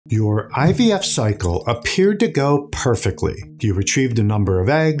Your IVF cycle appeared to go perfectly. You retrieved a number of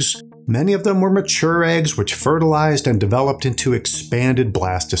eggs. Many of them were mature eggs which fertilized and developed into expanded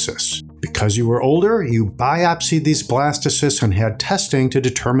blastocysts. Because you were older, you biopsied these blastocysts and had testing to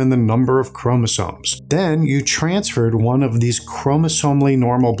determine the number of chromosomes. Then you transferred one of these chromosomally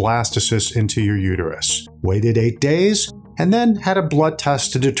normal blastocysts into your uterus, waited 8 days, and then had a blood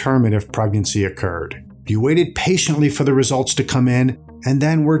test to determine if pregnancy occurred. You waited patiently for the results to come in, and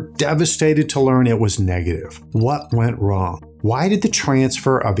then were devastated to learn it was negative. What went wrong? Why did the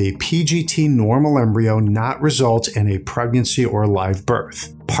transfer of a PGT normal embryo not result in a pregnancy or live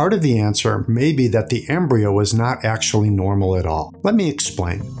birth? Part of the answer may be that the embryo was not actually normal at all. Let me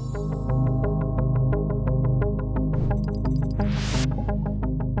explain.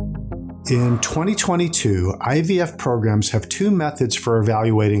 In 2022, IVF programs have 2 methods for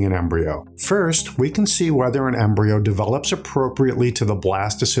evaluating an embryo. First, we can see whether an embryo develops appropriately to the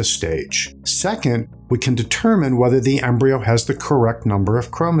blastocyst stage. Second, we can determine whether the embryo has the correct number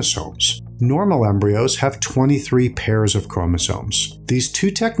of chromosomes. Normal embryos have 23 pairs of chromosomes. These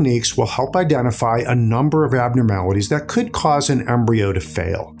 2 techniques will help identify a number of abnormalities that could cause an embryo to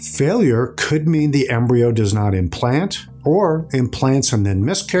fail. Failure could mean the embryo does not implant, or implants and then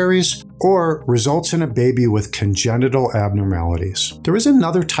miscarries, or results in a baby with congenital abnormalities. There is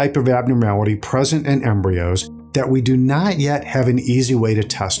another type of abnormality present in embryos that we do not yet have an easy way to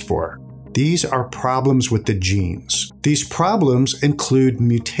test for. These are problems with the genes. These problems include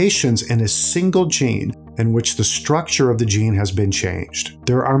mutations in a single gene in which the structure of the gene has been changed.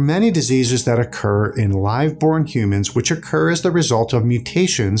 There are many diseases that occur in live-born humans which occur as the result of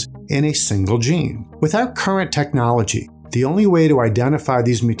mutations in a single gene. Without current technology, the only way to identify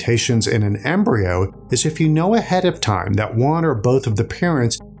these mutations in an embryo is if you know ahead of time that one or both of the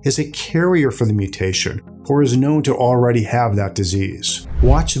parents is a carrier for the mutation or is known to already have that disease.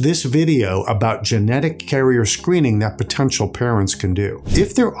 Watch this video about genetic carrier screening that potential parents can do.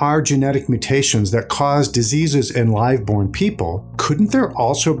 If there are genetic mutations that cause diseases in live-born people, couldn't there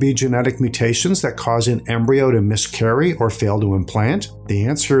also be genetic mutations that cause an embryo to miscarry or fail to implant? The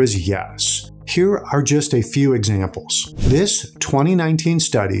answer is yes. Here are just a few examples. This 2019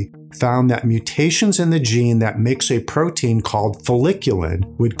 study found that mutations in the gene that makes a protein called folliculin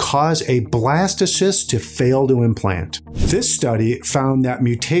would cause a blastocyst to fail to implant. This study found that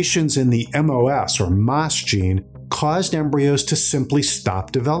mutations in the MOS or MOS gene caused embryos to simply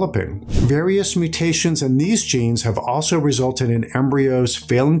stop developing. Various mutations in these genes have also resulted in embryos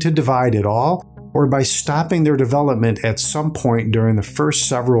failing to divide at all or by stopping their development at some point during the first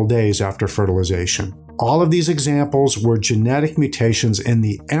several days after fertilization. All of these examples were genetic mutations in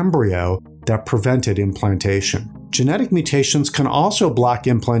the embryo that prevented implantation. Genetic mutations can also block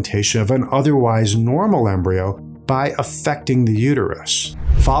implantation of an otherwise normal embryo by affecting the uterus.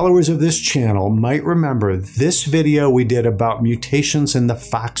 Followers of this channel might remember this video we did about mutations in the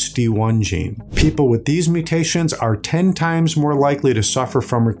FOXD1 gene. People with these mutations are 10 times more likely to suffer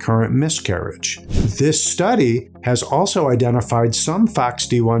from recurrent miscarriage. This study has also identified some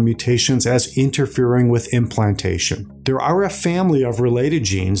FOXD1 mutations as interfering with implantation. There are a family of related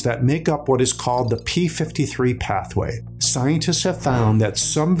genes that make up what is called the p53 pathway. Scientists have found that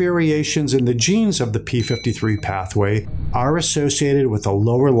some variations in the genes of the p53 pathway are associated with a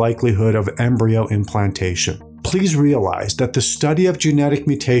lower likelihood of embryo implantation. Please realize that the study of genetic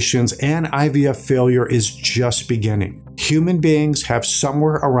mutations and IVF failure is just beginning. Human beings have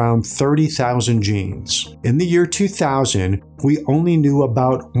somewhere around 30,000 genes. In the year 2000, we only knew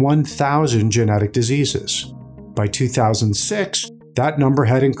about 1,000 genetic diseases. By 2006, that number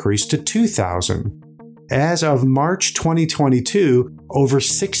had increased to 2,000. As of March 2022, over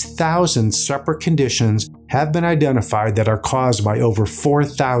 6,000 separate conditions have been identified that are caused by over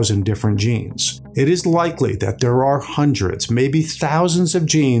 4,000 different genes. It is likely that there are hundreds, maybe thousands of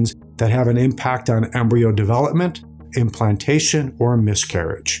genes that have an impact on embryo development, implantation, or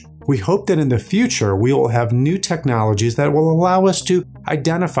miscarriage. We hope that in the future we will have new technologies that will allow us to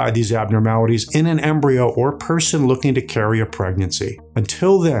identify these abnormalities in an embryo or person looking to carry a pregnancy.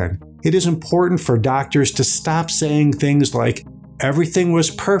 Until then, it is important for doctors to stop saying things like, everything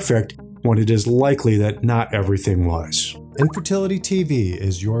was perfect, when it is likely that not everything was. Infertility TV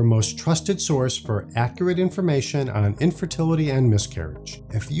is your most trusted source for accurate information on infertility and miscarriage.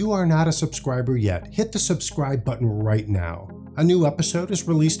 If you are not a subscriber yet, hit the subscribe button right now. A new episode is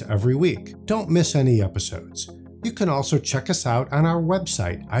released every week. Don't miss any episodes. You can also check us out on our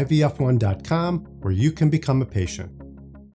website, ivf1.com, where you can become a patient.